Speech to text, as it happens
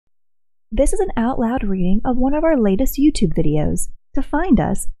This is an out loud reading of one of our latest YouTube videos. To find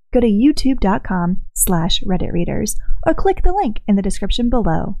us, go to youtube.com/redditreaders or click the link in the description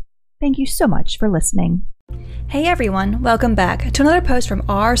below. Thank you so much for listening. Hey everyone, welcome back to another post from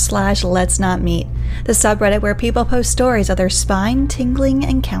r/Let's Not Meet, the subreddit where people post stories of their spine-tingling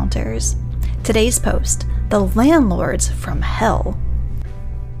encounters. Today's post, The Landlords from Hell.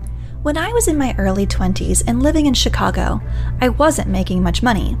 When I was in my early 20s and living in Chicago, I wasn't making much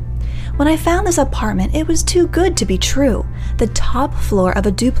money. When I found this apartment, it was too good to be true. The top floor of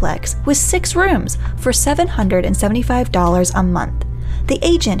a duplex with 6 rooms for $775 a month. The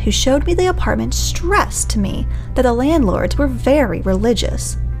agent who showed me the apartment stressed to me that the landlords were very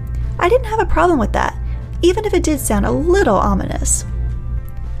religious. I didn't have a problem with that, even if it did sound a little ominous.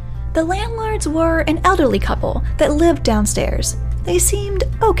 The landlords were an elderly couple that lived downstairs. They seemed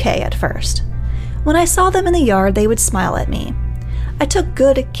okay at first. When I saw them in the yard, they would smile at me. I took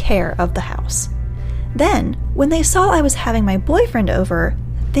good care of the house. Then, when they saw I was having my boyfriend over,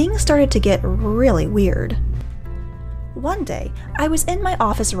 things started to get really weird. One day, I was in my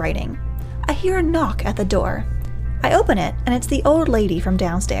office writing. I hear a knock at the door. I open it, and it's the old lady from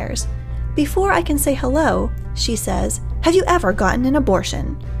downstairs. Before I can say hello, she says, "Have you ever gotten an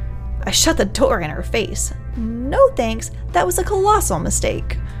abortion?" I shut the door in her face. No thanks, that was a colossal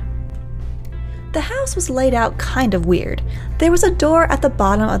mistake. The house was laid out kind of weird. There was a door at the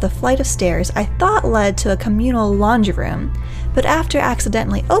bottom of the flight of stairs I thought led to a communal laundry room, but after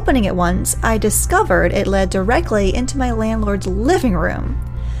accidentally opening it once, I discovered it led directly into my landlord's living room.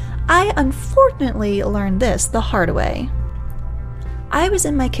 I unfortunately learned this the hard way. I was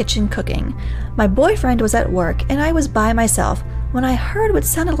in my kitchen cooking. My boyfriend was at work and I was by myself when I heard what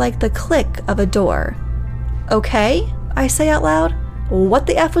sounded like the click of a door. "Okay," I say out loud. "What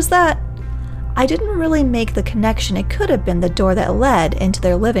the F was that?" I didn't really make the connection it could have been the door that led into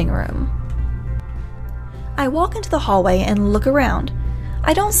their living room. I walk into the hallway and look around.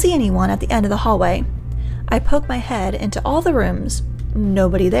 I don't see anyone at the end of the hallway. I poke my head into all the rooms.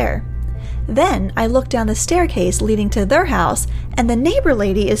 Nobody there. Then I look down the staircase leading to their house, and the neighbor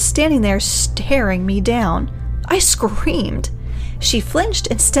lady is standing there staring me down. I screamed. She flinched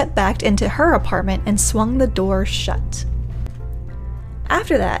and stepped back into her apartment and swung the door shut.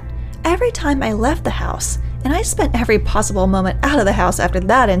 After that, every time I left the house, and I spent every possible moment out of the house after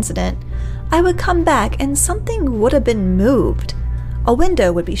that incident, I would come back and something would have been moved. A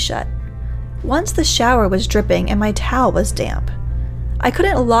window would be shut. Once the shower was dripping and my towel was damp. I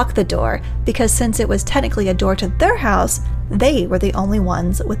couldn't lock the door because since it was technically a door to their house, they were the only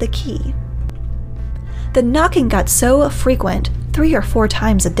ones with a key. The knocking got so frequent, 3 or 4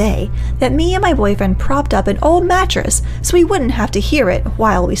 times a day, that me and my boyfriend propped up an old mattress so we wouldn't have to hear it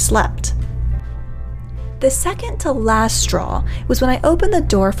while we slept. The second to last straw was when I opened the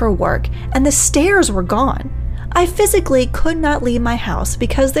door for work and the stairs were gone. I physically could not leave my house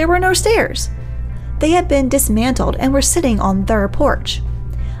because there were no stairs. They had been dismantled and were sitting on their porch.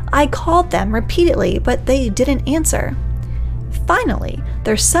 I called them repeatedly, but they didn't answer. Finally,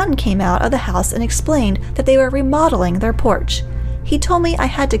 their son came out of the house and explained that they were remodeling their porch. He told me I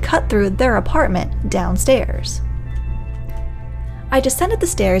had to cut through their apartment downstairs. I descended the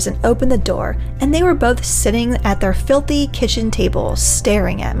stairs and opened the door, and they were both sitting at their filthy kitchen table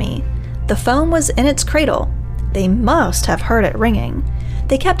staring at me. The phone was in its cradle. They must have heard it ringing.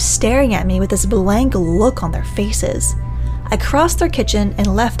 They kept staring at me with this blank look on their faces. I crossed their kitchen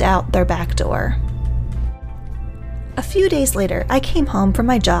and left out their back door. A few days later, I came home from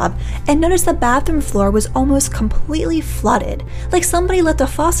my job and noticed the bathroom floor was almost completely flooded, like somebody left the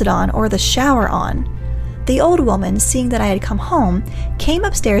faucet on or the shower on. The old woman, seeing that I had come home, came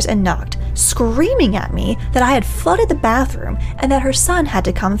upstairs and knocked, screaming at me that I had flooded the bathroom and that her son had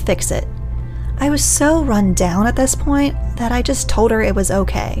to come fix it. I was so run down at this point that I just told her it was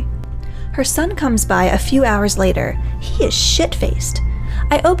okay. Her son comes by a few hours later. He is shit-faced.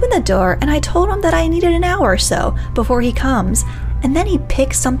 I opened the door and I told him that I needed an hour or so before he comes, and then he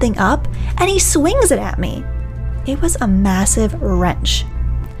picks something up and he swings it at me. It was a massive wrench.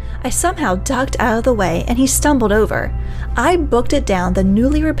 I somehow ducked out of the way and he stumbled over. I booked it down the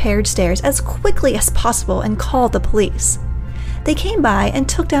newly repaired stairs as quickly as possible and called the police. They came by and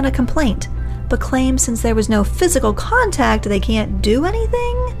took down a complaint, but claimed since there was no physical contact they can't do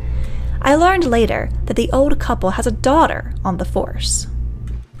anything. I learned later that the old couple has a daughter on the force.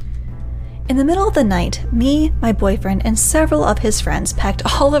 In the middle of the night, me, my boyfriend, and several of his friends packed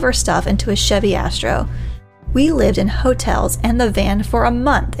all of our stuff into a Chevy Astro. We lived in hotels and the van for a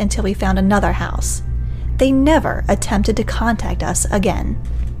month until we found another house. They never attempted to contact us again.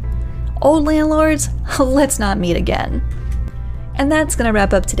 Old landlords, let's not meet again. And that's going to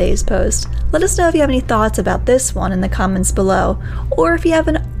wrap up today's post. Let us know if you have any thoughts about this one in the comments below, or if you have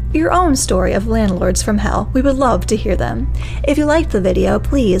your own story of landlords from hell. We would love to hear them. If you liked the video,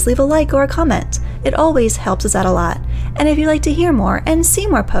 please leave a like or a comment. It always helps us out a lot. And if you'd like to hear more and see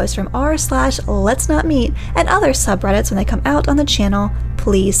more posts from r/letsnotmeet and other subreddits when they come out on the channel,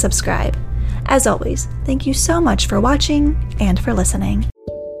 please subscribe. As always, thank you so much for watching and for listening.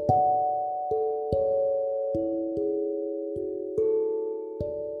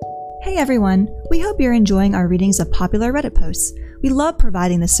 Hey everyone! We hope you're enjoying our readings of popular Reddit posts. We love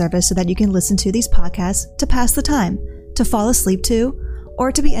providing this service so that you can listen to these podcasts to pass the time, to fall asleep to,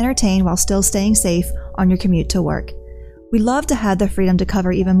 or to be entertained while still staying safe on your commute to work. We love to have the freedom to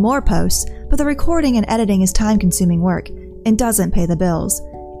cover even more posts, but the recording and editing is time-consuming work and doesn't pay the bills.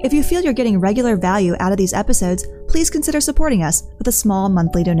 If you feel you're getting regular value out of these episodes, please consider supporting us with a small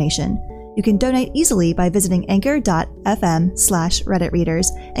monthly donation. You can donate easily by visiting anchor.fm/redditreaders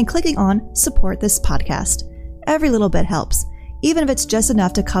and clicking on Support This Podcast. Every little bit helps, even if it's just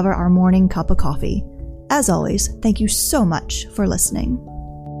enough to cover our morning cup of coffee. As always, thank you so much for listening.